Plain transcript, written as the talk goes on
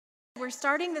We're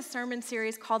starting this sermon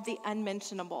series called The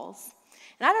Unmentionables.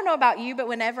 And I don't know about you, but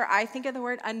whenever I think of the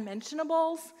word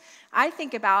unmentionables, I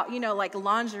think about, like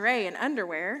lingerie and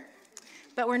underwear,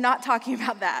 but we're not talking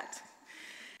about that.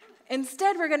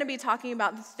 Instead, we're going to be talking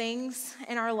about the things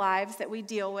in our lives that we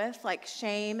deal with, like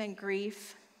shame and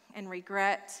grief and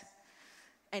regret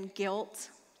and guilt,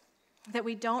 that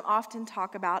we don't often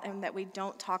talk about and that we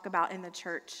don't talk about in the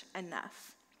church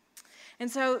enough. And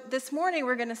so this morning,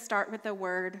 we're going to start with the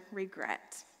word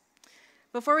regret.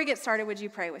 Before we get started, would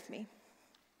you pray with me?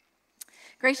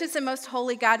 Gracious and most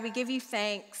holy God, we give you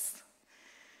thanks.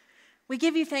 We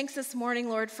give you thanks this morning,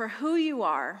 Lord, for who you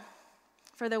are,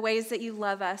 for the ways that you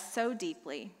love us so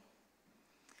deeply.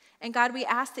 And God, we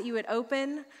ask that you would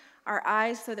open our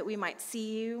eyes so that we might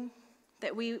see you,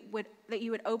 that you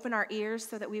would open our ears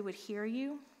so that we would hear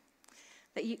you,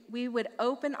 that we would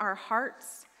open our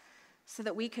hearts so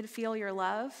that we could feel your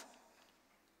love.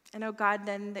 And oh God,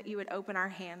 then that you would open our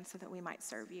hands so that we might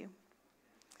serve you.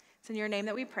 It's in your name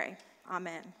that we pray.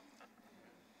 Amen.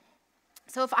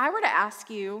 So if I were to ask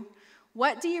you,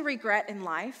 what do you regret in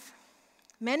life?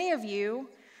 Many of you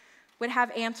would have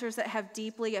answers that have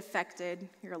deeply affected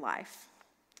your life.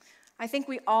 I think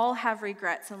we all have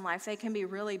regrets in life. They can be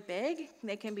really big.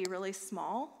 They can be really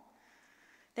small.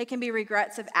 They can be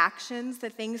regrets of actions, the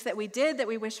things that we did that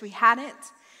we wish we hadn't.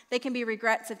 They can be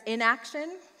regrets of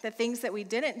inaction, the things that we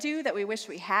didn't do that we wish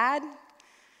we had.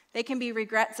 They can be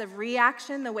regrets of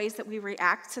reaction, the ways that we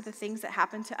react to the things that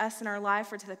happen to us in our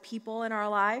life or to the people in our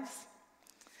lives.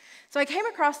 So I came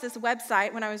across this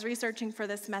website when I was researching for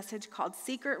this message called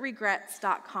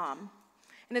secretregrets.com.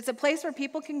 And it's a place where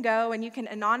people can go and you can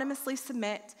anonymously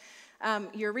submit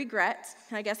your regret.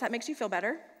 And I guess that makes you feel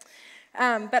better.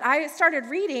 But I started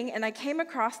reading and I came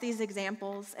across these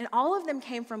examples, and all of them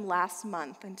came from last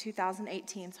month in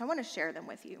 2018, so I want to share them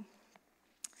with you.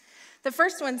 The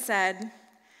first one said,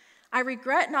 I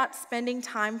regret not spending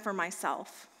time for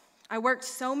myself. I worked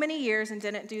so many years and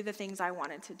didn't do the things I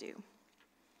wanted to do.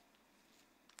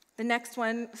 The next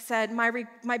one said,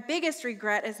 my biggest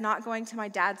regret is not going to my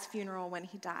dad's funeral when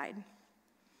he died.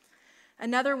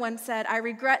 Another one said, I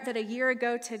regret that a year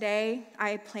ago today,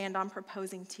 I planned on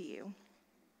proposing to you.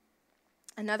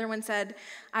 Another one said,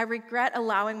 I regret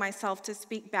allowing myself to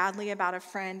speak badly about a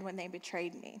friend when they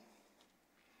betrayed me.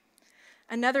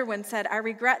 Another one said, I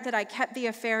regret that I kept the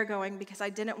affair going because I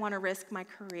didn't want to risk my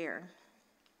career.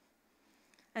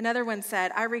 Another one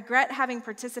said, I regret having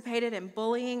participated in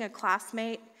bullying a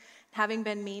classmate, having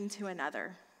been mean to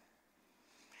another.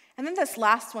 And then this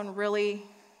last one really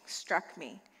struck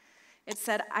me. It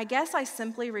said, I guess I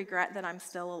simply regret that I'm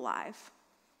still alive.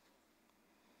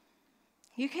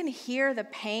 You can hear the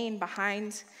pain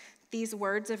behind these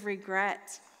words of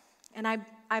regret. And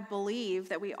I believe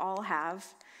that we all have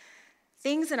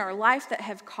things in our life that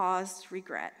have caused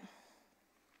regret.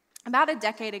 About a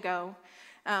decade ago,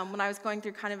 when I was going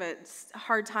through kind of a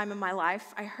hard time in my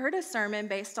life, I heard a sermon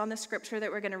based on the scripture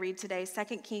that we're going to read today,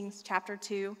 2 Kings chapter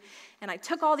 2, and I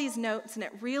took all these notes, and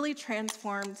it really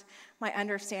transformed my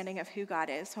understanding of who God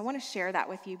is. So I want to share that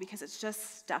with you because it's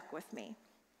just stuck with me.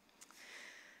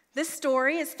 This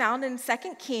story is found in 2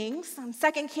 Kings.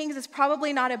 2 Kings is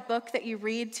probably not a book that you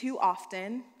read too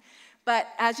often, but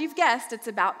as you've guessed, it's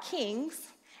about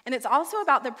kings, and it's also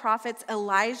about the prophets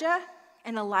Elijah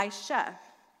and Elisha.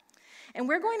 And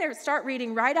we're going to start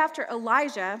reading right after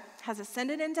Elijah has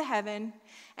ascended into heaven,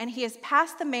 and he has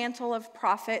passed the mantle of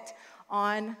prophet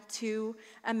on to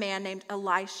a man named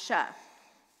Elisha.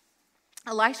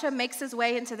 Elisha makes his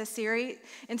way into the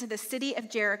city of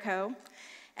Jericho,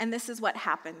 and this is what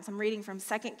happens. I'm reading from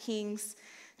 2 Kings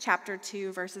chapter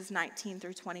 2, verses 19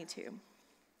 through 22. It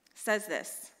says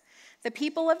this, the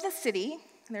people of the city,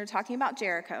 and they're talking about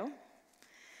Jericho,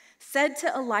 said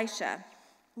to Elisha,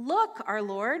 look, our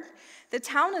Lord, the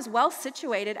town is well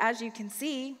situated, as you can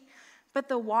see, but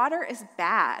the water is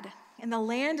bad, and the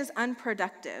land is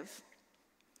unproductive.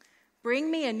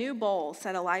 Bring me a new bowl,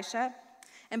 said Elisha,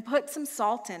 and put some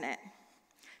salt in it.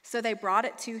 So they brought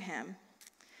it to him.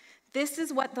 This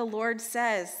is what the Lord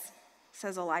says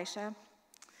Elisha.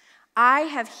 I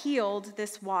have healed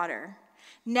this water.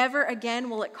 Never again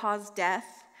will it cause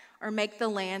death or make the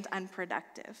land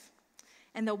unproductive.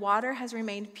 And the water has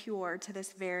remained pure to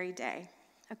this very day,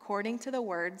 according to the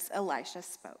words Elisha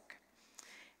spoke.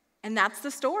 And that's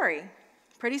the story.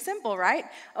 Pretty simple, right?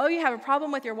 Oh, you have a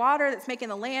problem with your water that's making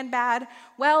the land bad.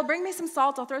 Well, bring me some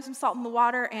salt. I'll throw some salt in the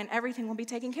water, and everything will be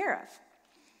taken care of.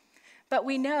 But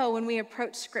we know when we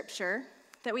approach Scripture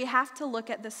that we have to look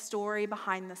at the story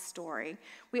behind the story.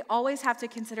 We always have to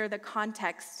consider the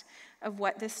context of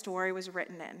what this story was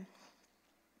written in.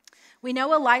 We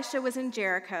know Elisha was in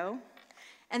Jericho,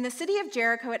 And the city of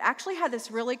Jericho, it actually had this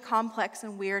really complex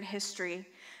and weird history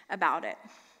about it.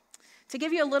 To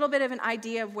give you a little bit of an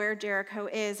idea of where Jericho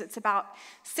is, it's about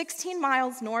 16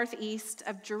 miles northeast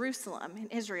of Jerusalem in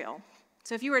Israel.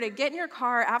 So if you were to get in your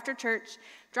car after church,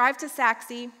 drive to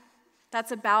Saxe,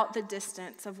 that's about the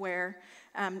distance of where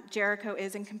Jericho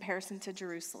is in comparison to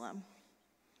Jerusalem.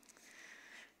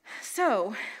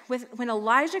 So when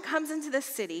Elijah comes into the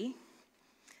city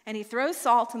and he throws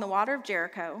salt in the water of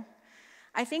Jericho,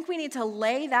 I think we need to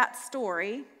lay that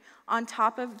story on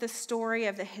top of the story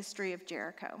of the history of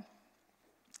Jericho.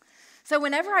 So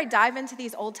whenever I dive into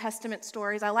these Old Testament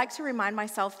stories, I like to remind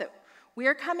myself that we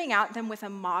are coming at them with a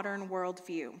modern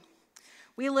worldview.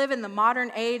 We live in the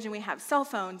modern age, and we have cell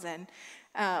phones and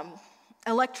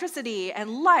electricity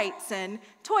and lights and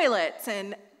toilets,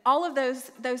 and all of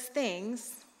those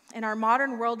things in our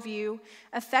modern worldview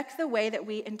affect the way that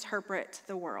we interpret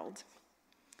the world.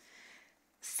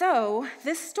 So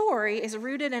this story is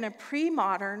rooted in a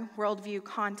pre-modern worldview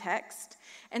context,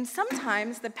 and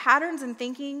sometimes the patterns in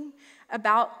thinking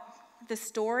about the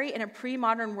story in a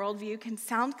pre-modern worldview can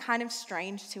sound kind of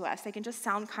strange to us. They can just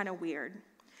sound kind of weird.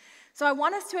 So I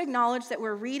want us to acknowledge that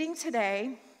we're reading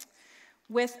today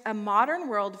with a modern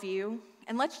worldview,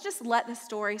 and let's just let the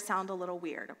story sound a little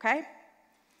weird, okay?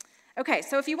 Okay,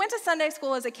 so if you went to Sunday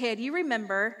school as a kid, you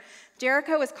remember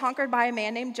Jericho was conquered by a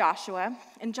man named Joshua,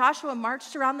 and Joshua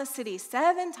marched around the city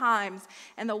 7 times,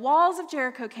 and the walls of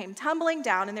Jericho came tumbling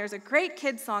down, and there's a great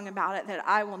kid song about it that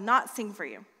I will not sing for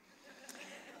you.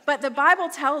 But the Bible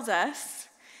tells us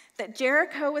that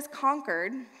Jericho was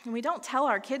conquered, and we don't tell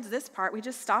our kids this part, we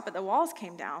just stop at the walls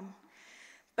came down.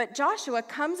 But Joshua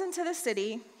comes into the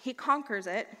city, he conquers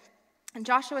it, and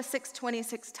Joshua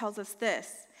 6:26 tells us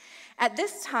this. At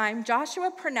this time, Joshua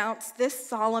pronounced this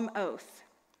solemn oath: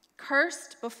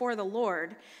 "Cursed before the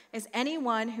Lord is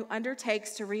anyone who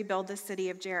undertakes to rebuild the city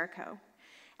of Jericho.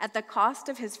 At the cost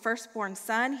of his firstborn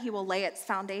son, he will lay its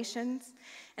foundations,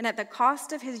 and at the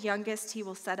cost of his youngest, he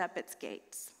will set up its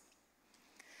gates."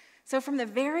 So from the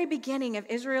very beginning of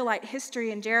Israelite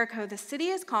history in Jericho, the city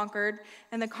is conquered,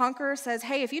 and the conqueror says,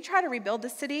 hey, if you try to rebuild the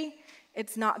city,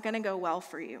 it's not going to go well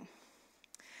for you.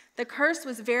 The curse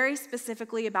was very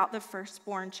specifically about the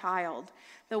firstborn child,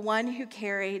 the one who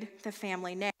carried the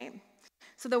family name.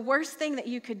 So the worst thing that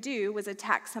you could do was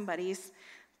attack somebody's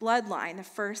bloodline, the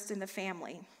first in the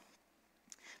family.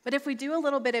 But if we do a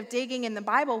little bit of digging in the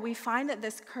Bible, we find that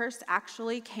this curse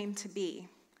actually came to be.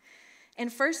 In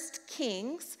 1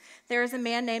 Kings, there is a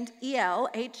man named Hiel,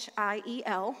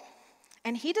 Hiel,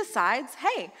 and he decides,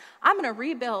 hey, I'm going to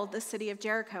rebuild the city of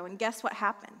Jericho. And guess what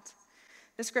happened?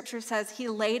 The scripture says he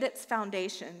laid its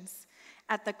foundations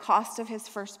at the cost of his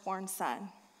firstborn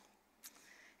son,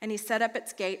 and he set up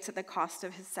its gates at the cost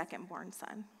of his secondborn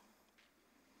son.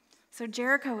 So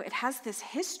Jericho, it has this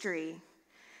history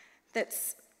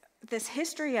that's this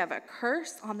history of a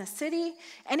curse on the city.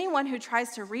 Anyone who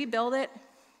tries to rebuild it,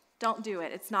 don't do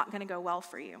it. It's not going to go well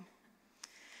for you.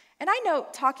 And I know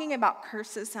talking about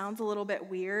curses sounds a little bit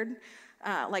weird,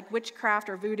 like witchcraft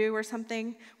or voodoo or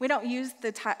something. We don't use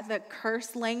the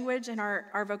curse language in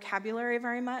our vocabulary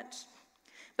very much.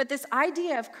 But this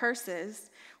idea of curses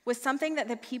was something that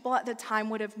the people at the time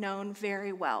would have known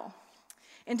very well.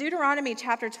 In Deuteronomy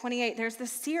chapter 28, there's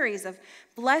this series of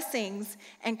blessings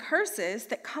and curses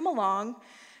that come along,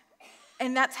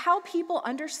 and that's how people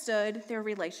understood their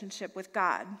relationship with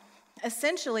God.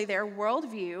 Essentially, their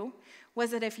worldview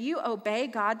was that if you obey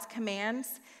God's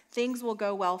commands, things will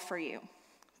go well for you.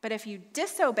 But if you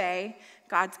disobey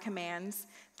God's commands,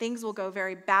 things will go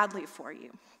very badly for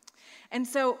you. And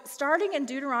so starting in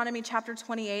Deuteronomy chapter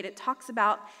 28, it talks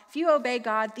about if you obey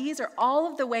God, these are all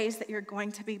of the ways that you're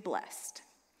going to be blessed.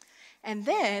 And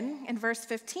then in verse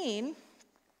 15,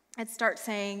 it starts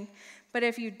saying, but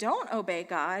if you don't obey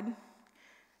God,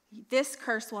 this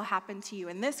curse will happen to you,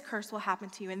 and this curse will happen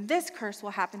to you, and this curse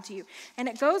will happen to you. And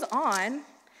it goes on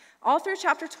all through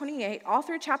chapter 28, all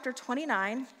through chapter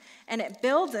 29, and it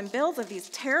builds and builds of these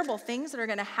terrible things that are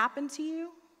going to happen to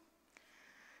you.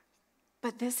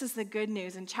 But this is the good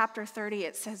news. In chapter 30,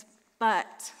 it says,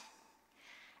 but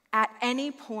at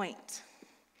any point,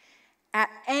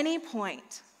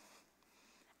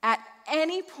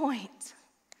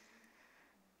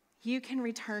 you can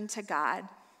return to God,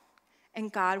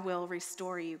 and God will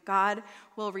restore you. God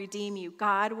will redeem you.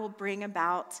 God will bring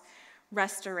about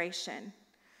restoration.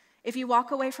 If you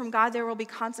walk away from God, there will be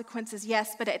consequences,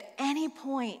 yes, but at any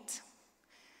point,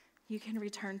 you can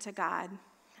return to God,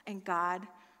 and God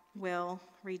will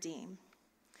redeem.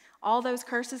 All those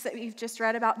curses that we've just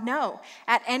read about, no.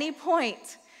 At any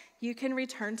point, you can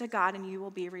return to God, and you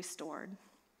will be restored.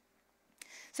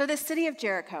 So this city of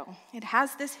Jericho, it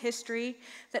has this history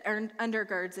that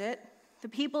undergirds it. The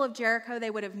people of Jericho, they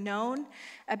would have known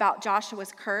about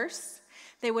Joshua's curse.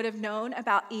 They would have known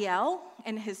about El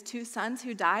and his 2 sons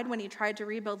who died when he tried to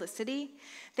rebuild the city.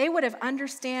 They would have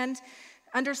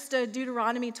understood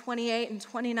Deuteronomy 28 and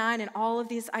 29 and all of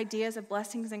these ideas of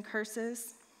blessings and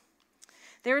curses.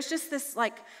 There was just this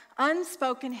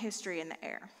unspoken history in the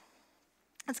air.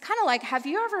 It's kind of like, have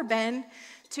you ever been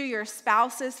to your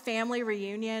spouse's family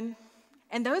reunion?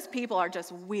 And those people are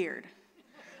just weird.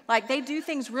 They do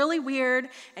things really weird,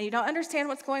 and you don't understand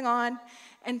what's going on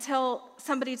until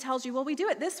somebody tells you, well, we do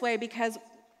it this way because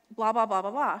blah, blah, blah,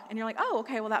 blah, blah. And you're like, oh,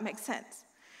 okay, well, that makes sense.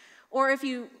 Or if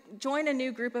you join a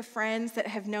new group of friends that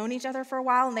have known each other for a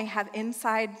while and they have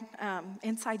inside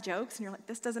jokes, and you're like,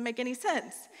 this doesn't make any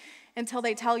sense, until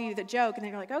they tell you the joke, and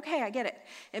then you're like, okay, I get it.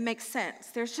 It makes sense.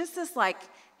 There's just this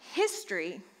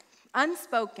history,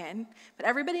 unspoken, but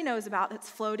everybody knows about, that's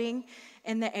floating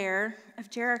in the air of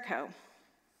Jericho.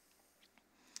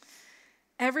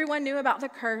 Everyone knew about the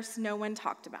curse. No one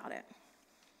talked about it.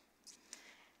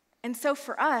 And so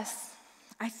for us,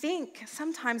 I think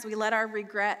sometimes we let our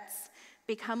regrets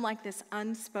become like this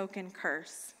unspoken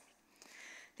curse.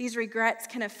 These regrets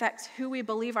can affect who we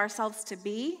believe ourselves to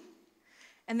be.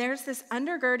 And there's this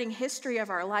undergirding history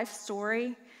of our life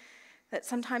story that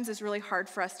sometimes is really hard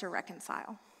for us to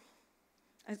reconcile.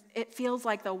 It feels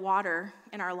like the water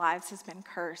in our lives has been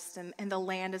cursed and the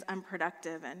land is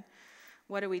unproductive, and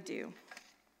what do we do?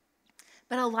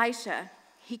 But Elisha,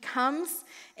 he comes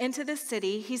into the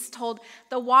city. He's told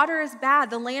the water is bad,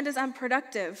 the land is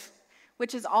unproductive,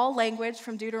 which is all language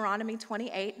from Deuteronomy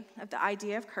 28 of the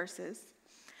idea of curses.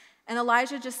 And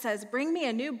Elijah just says, bring me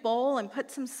a new bowl and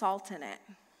put some salt in it.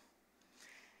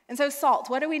 And so salt,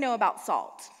 what do we know about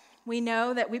salt? We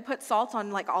know that we put salt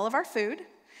on all of our food.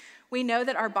 We know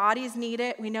that our bodies need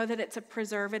it. We know that it's a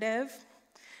preservative.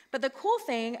 But the cool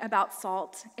thing about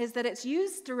salt is that it's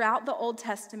used throughout the Old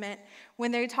Testament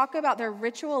when they talk about their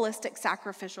ritualistic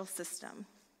sacrificial system.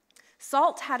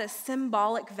 Salt had a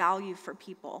symbolic value for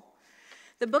people.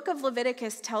 The book of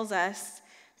Leviticus tells us,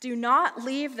 do not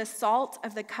leave the salt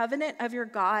of the covenant of your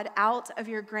God out of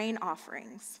your grain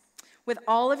offerings. With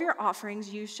all of your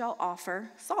offerings you shall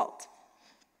offer salt.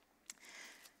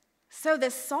 So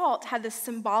this salt had the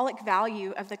symbolic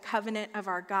value of the covenant of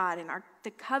our God. And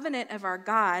the covenant of our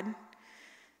God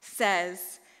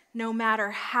says, no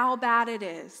matter how bad it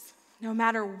is, no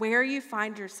matter where you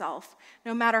find yourself,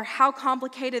 no matter how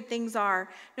complicated things are,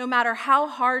 no matter how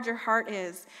hard your heart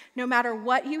is, no matter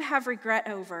what you have regret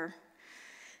over,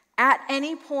 at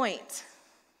any point,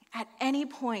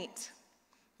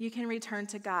 you can return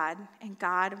to God, and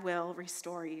God will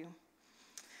restore you.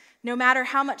 No matter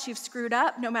how much you've screwed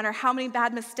up, no matter how many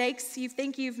bad mistakes you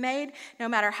think you've made, no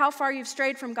matter how far you've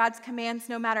strayed from God's commands,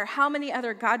 no matter how many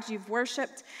other gods you've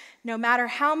worshiped, no matter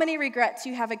how many regrets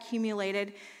you have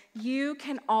accumulated, you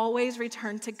can always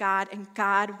return to God, and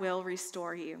God will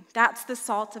restore you. That's the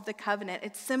salt of the covenant.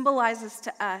 It symbolizes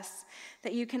to us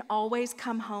that you can always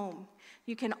come home.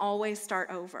 You can always start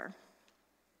over.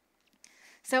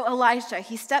 So Elisha,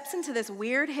 he steps into this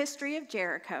weird history of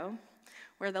Jericho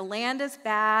where the land is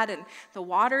bad and the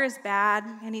water is bad,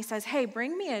 and he says, hey,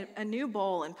 bring me a new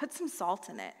bowl and put some salt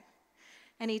in it.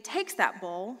 And he takes that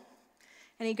bowl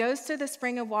and he goes to the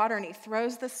spring of water and he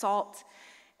throws the salt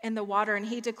in the water and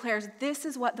he declares, this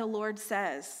is what the Lord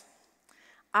says.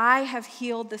 I have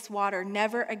healed this water.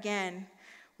 Never again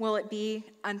will it be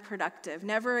unproductive.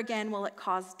 Never again will it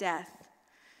cause death.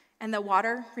 And the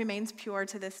water remains pure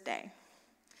to this day.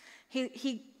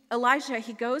 Elijah,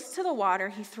 he goes to the water,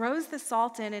 he throws the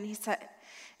salt in, and he said,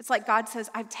 it's like God says,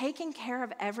 I've taken care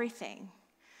of everything.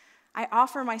 I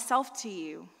offer myself to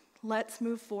you. Let's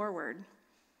move forward.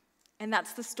 And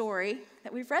that's the story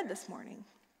that we've read this morning.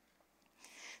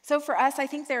 So for us, I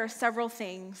think there are several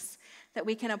things that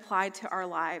we can apply to our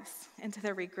lives and to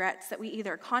the regrets that we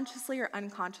either consciously or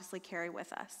unconsciously carry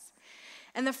with us.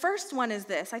 And the first one is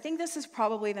this. I think this is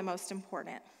probably the most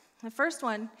important. The first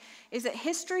one is that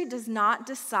history does not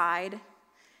decide,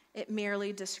 it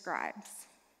merely describes.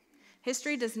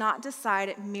 History does not decide,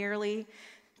 it merely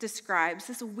describes.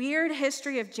 This weird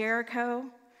history of Jericho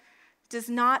does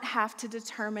not have to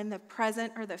determine the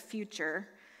present or the future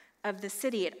of the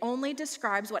city. It only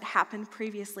describes what happened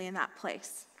previously in that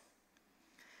place.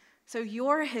 So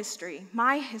your history,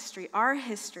 my history, our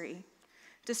history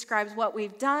describes what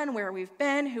we've done, where we've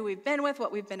been, who we've been with,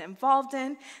 what we've been involved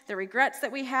in, the regrets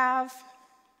that we have.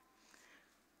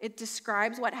 It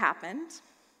describes what happened,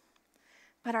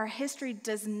 but our history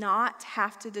does not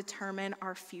have to determine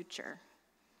our future.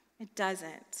 It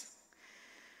doesn't.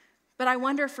 But I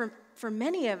wonder for for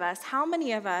many of us, how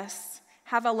many of us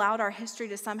have allowed our history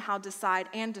to somehow decide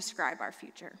and describe our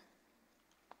future?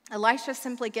 Elisha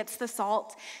simply gets the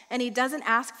salt, and he doesn't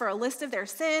ask for a list of their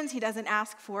sins. He doesn't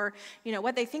ask for,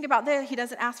 what they think about this. He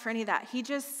doesn't ask for any of that. He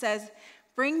just says,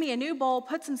 bring me a new bowl,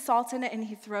 put some salt in it, and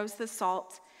he throws the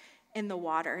salt in the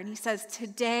water. And he says,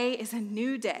 today is a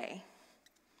new day.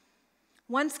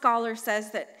 One scholar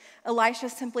says that Elisha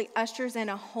simply ushers in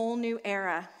a whole new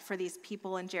era for these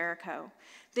people in Jericho.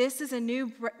 This is a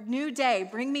new day.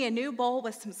 Bring me a new bowl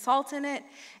with some salt in it.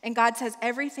 And God says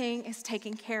everything is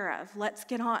taken care of. Let's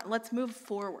get on. Let's move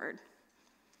forward.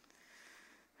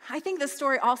 I think this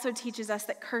story also teaches us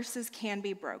that curses can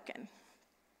be broken.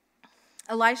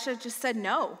 Elisha just said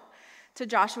no to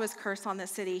Joshua's curse on the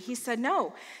city. He said,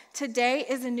 no, today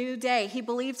is a new day. He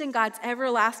believed in God's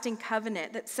everlasting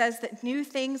covenant that says that new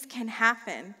things can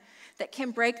happen, that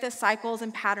can break the cycles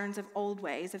and patterns of old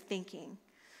ways of thinking.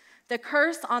 The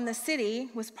curse on the city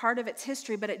was part of its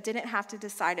history, but it didn't have to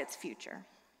decide its future.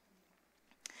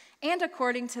 And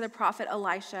according to the prophet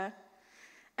Elisha,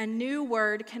 a new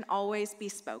word can always be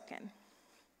spoken.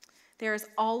 There is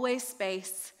always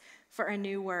space for a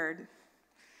new word.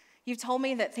 You've told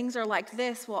me that things are like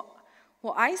this. Well,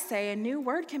 I say a new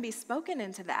word can be spoken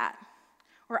into that.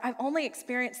 Or I've only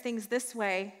experienced things this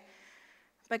way.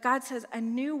 But God says a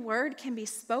new word can be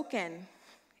spoken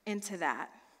into that.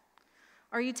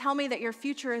 Or you tell me that your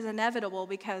future is inevitable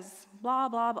because blah,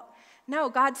 blah, blah. No,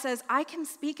 God says I can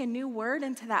speak a new word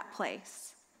into that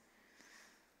place.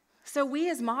 So we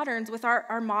as moderns, with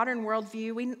our modern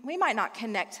worldview, we might not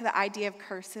connect to the idea of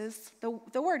curses.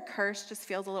 The word curse just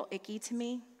feels a little icky to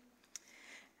me.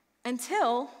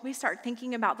 Until we start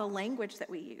thinking about the language that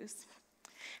we use.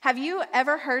 Have you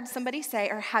ever heard somebody say,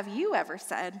 or have you ever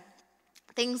said,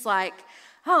 things like,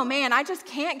 oh man, I just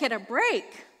can't get a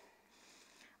break?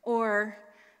 Or,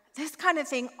 this kind of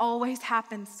thing always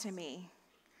happens to me.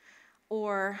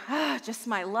 Or, just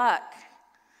my luck.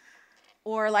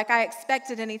 Or, like I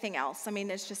expected anything else. I mean,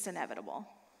 it's just inevitable.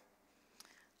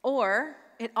 Or,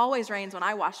 it always rains when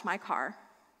I wash my car,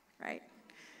 right?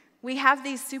 We have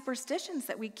these superstitions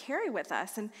that we carry with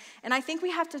us, and I think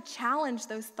we have to challenge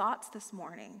those thoughts this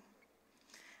morning.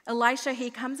 Elisha, he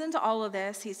comes into all of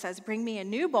this. He says, bring me a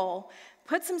new bowl,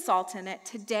 put some salt in it.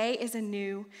 Today is a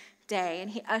new day,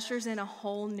 and he ushers in a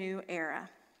whole new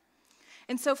era.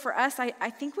 And so for us,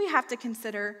 I think we have to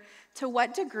consider, to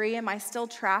what degree am I still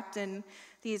trapped in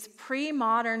these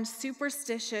pre-modern,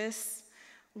 superstitious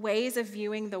ways of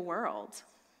viewing the world?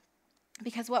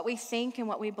 Because what we think and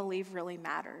what we believe really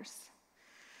matters.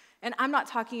 And I'm not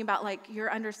talking about like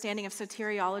your understanding of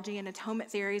soteriology and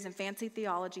atonement theories and fancy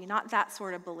theology, not that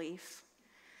sort of belief.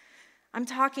 I'm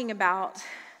talking about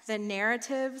the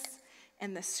narratives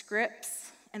and the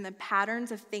scripts and the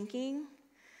patterns of thinking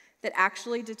that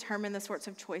actually determine the sorts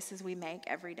of choices we make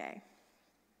every day.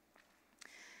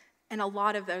 And a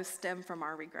lot of those stem from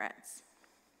our regrets.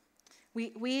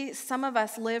 Some of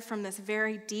us live from this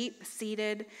very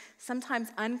deep-seated, sometimes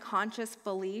unconscious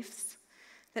beliefs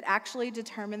that actually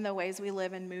determine the ways we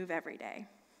live and move every day.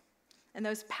 And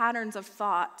those patterns of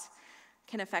thought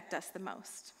can affect us the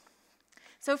most.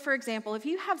 So, for example, if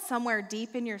you have somewhere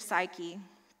deep in your psyche,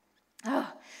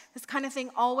 this kind of thing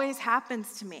always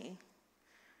happens to me,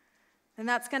 then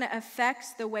that's going to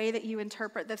affect the way that you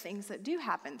interpret the things that do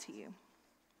happen to you.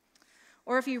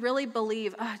 Or if you really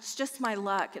believe, it's just my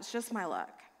luck,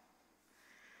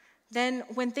 then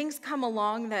when things come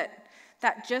along that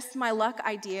just my luck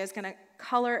idea is going to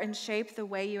color and shape the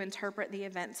way you interpret the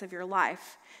events of your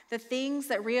life. The things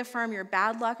that reaffirm your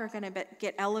bad luck are going to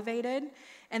get elevated,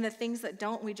 and the things that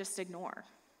don't, we just ignore.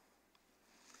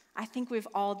 I think we've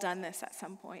all done this at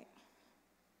some point.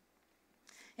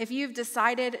 If you've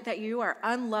decided that you are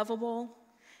unlovable,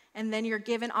 and then you're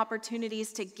given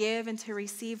opportunities to give and to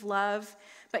receive love,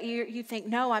 but you think,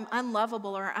 no, I'm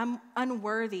unlovable, or I'm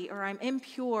unworthy, or I'm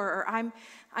impure, or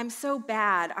I'm so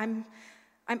bad, I'm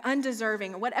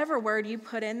undeserving, whatever word you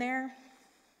put in there,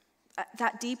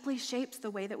 that deeply shapes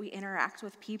the way that we interact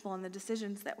with people and the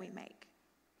decisions that we make.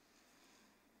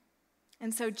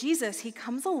 And so Jesus, he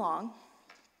comes along,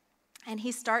 and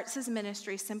he starts his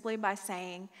ministry simply by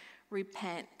saying,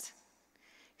 repent.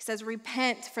 He says,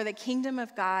 repent, for the kingdom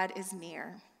of God is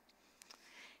near.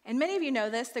 And many of you know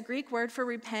this. The Greek word for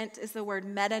repent is the word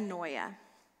metanoia.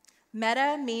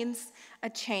 Meta means a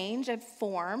change of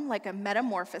form, like a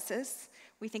metamorphosis.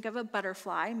 We think of a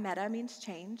butterfly. Meta means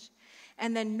change.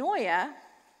 And then noia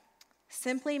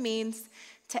simply means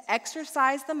to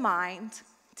exercise the mind,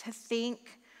 to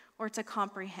think, or to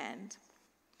comprehend.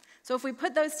 So if we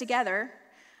put those together,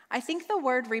 I think the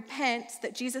word repent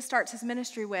that Jesus starts his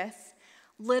ministry with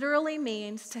literally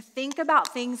means to think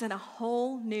about things in a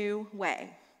whole new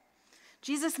way.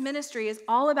 Jesus' ministry is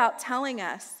all about telling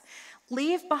us,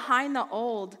 leave behind the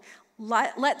old.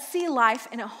 Let's see life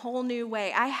in a whole new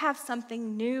way. I have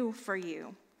something new for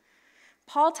you.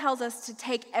 Paul tells us to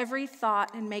take every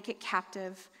thought and make it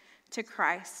captive to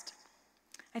Christ.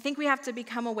 I think we have to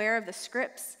become aware of the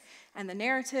scripts and the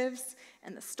narratives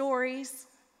and the stories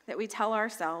that we tell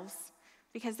ourselves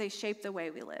because they shape the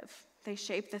way we live. They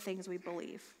shape the things we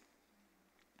believe.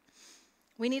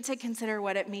 We need to consider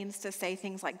what it means to say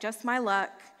things like, just my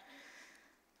luck.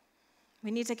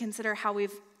 We need to consider how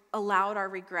we've allowed our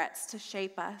regrets to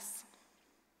shape us.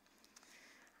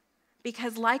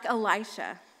 Because like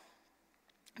Elisha,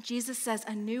 Jesus says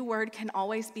a new word can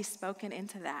always be spoken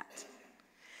into that.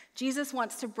 Jesus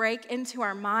wants to break into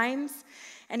our minds,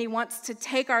 and he wants to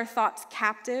take our thoughts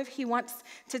captive. He wants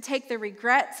to take the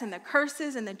regrets and the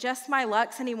curses and the just my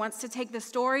lucks, and he wants to take the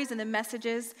stories and the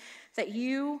messages that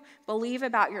you believe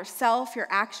about yourself, your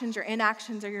actions, your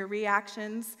inactions, or your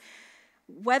reactions,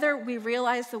 whether we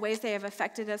realize the ways they have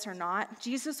affected us or not.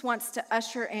 Jesus wants to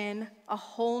usher in a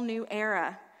whole new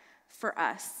era for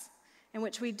us, in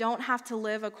which we don't have to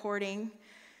live according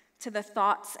to the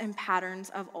thoughts and patterns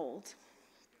of old.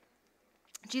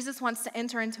 Jesus wants to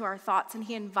enter into our thoughts, and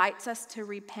he invites us to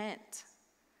repent,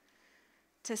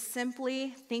 to simply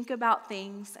think about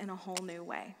things in a whole new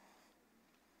way.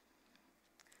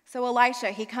 So Elisha,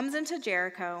 he comes into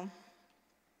Jericho,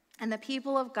 and the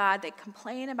people of God, they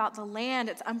complain about the land,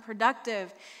 it's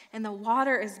unproductive, and the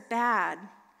water is bad.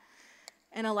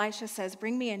 And Elisha says,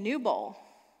 bring me a new bowl.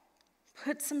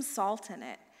 Put some salt in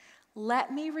it.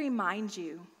 Let me remind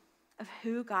you of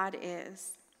who God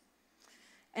is.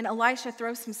 And Elisha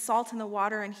throws some salt in the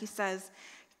water, and he says,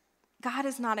 God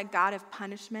is not a God of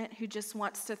punishment who just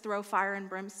wants to throw fire and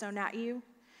brimstone at you.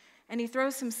 And he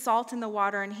throws some salt in the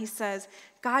water, and he says,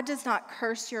 God does not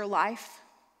curse your life.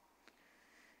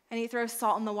 And he throws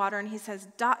salt in the water, and he says,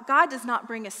 God does not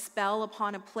bring a spell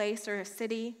upon a place or a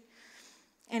city.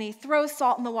 And he throws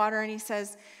salt in the water, and he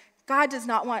says, God does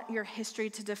not want your history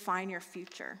to define your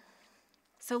future.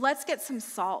 So let's get some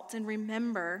salt and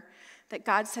remember that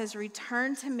God says,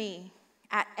 return to me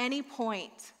at any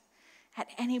point,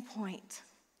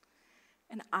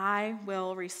 and I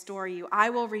will restore you. I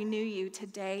will renew you.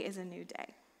 Today is a new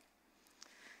day.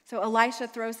 So Elisha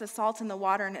throws the salt in the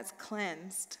water, and it's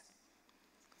cleansed.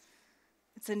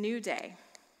 It's a new day.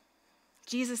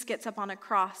 Jesus gets up on a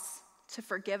cross to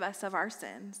forgive us of our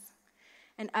sins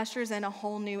and ushers in a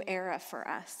whole new era for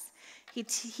us.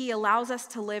 He allows us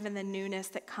to live in the newness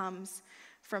that comes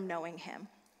from knowing him.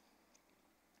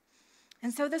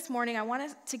 And so this morning, I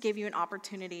wanted to give you an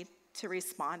opportunity to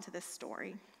respond to this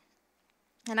story.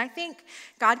 And I think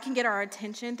God can get our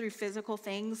attention through physical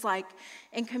things, like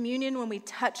in communion when we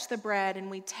touch the bread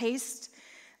and we taste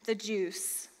the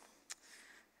juice.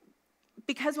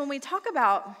 Because when we talk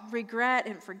about regret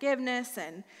and forgiveness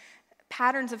and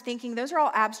patterns of thinking, those are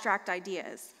all abstract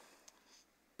ideas.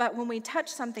 But when we touch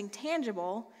something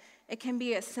tangible, it can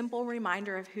be a simple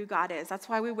reminder of who God is. That's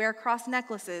why we wear cross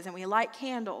necklaces and we light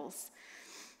candles.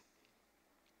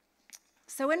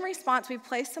 So in response, we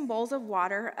placed some bowls of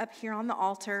water up here on the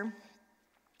altar,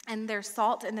 and there's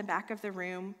salt in the back of the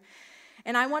room.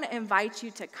 And I want to invite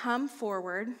you to come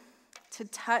forward, to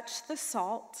touch the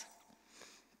salt,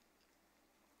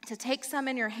 to take some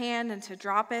in your hand and to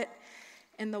drop it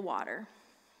in the water.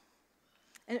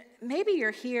 And maybe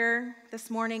you're here this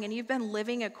morning and you've been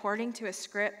living according to a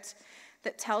script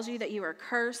that tells you that you are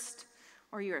cursed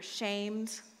or you're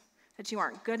ashamed, that you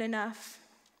aren't good enough,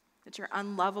 that you're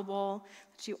unlovable,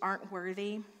 that you aren't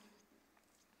worthy.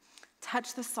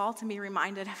 Touch the salt and be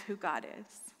reminded of who God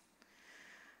is.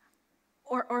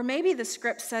 Or maybe the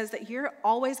script says that you're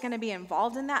always going to be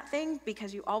involved in that thing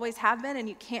because you always have been and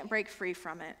you can't break free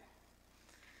from it.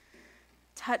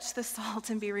 Touch the salt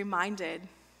and be reminded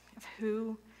of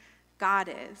who God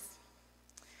is.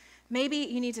 Maybe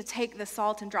you need to take the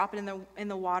salt and drop it in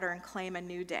the water and claim a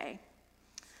new day.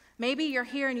 Maybe you're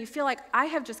here and you feel like I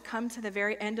have just come to the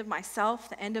very end of myself,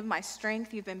 the end of my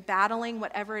strength. You've been battling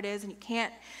whatever it is and you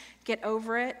can't get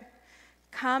over it.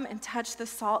 Come and touch the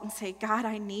salt and say, God,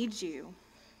 I need you.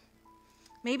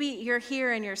 Maybe you're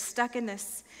here and you're stuck in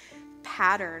this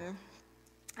pattern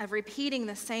of repeating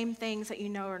the same things that you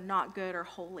know are not good or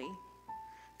holy.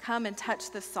 Come and touch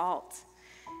the salt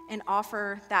and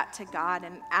offer that to God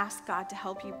and ask God to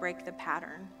help you break the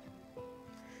pattern.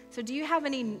 So do you have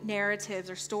any narratives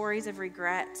or stories of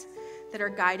regret that are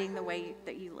guiding the way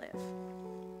that you live?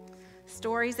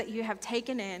 Stories that you have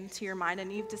taken into your mind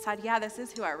and you've decided, yeah, this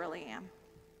is who I really am.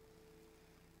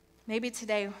 Maybe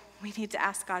today we need to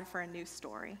ask God for a new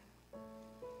story.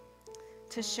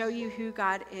 to show you who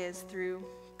God is through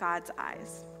God's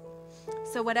eyes.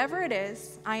 So whatever it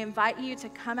is, I invite you to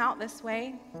come out this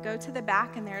way, go to the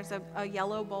back, and there's a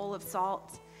yellow bowl of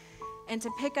salt, and to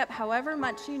pick up however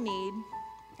much you need.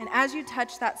 And as you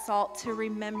touch that salt, to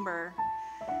remember,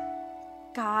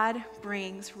 God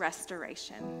brings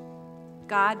restoration.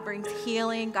 God brings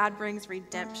healing. God brings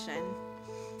redemption.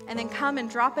 And then come and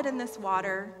drop it in this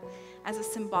water as a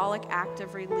symbolic act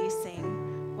of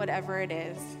releasing whatever it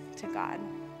is to God.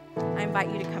 I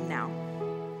invite you to come now.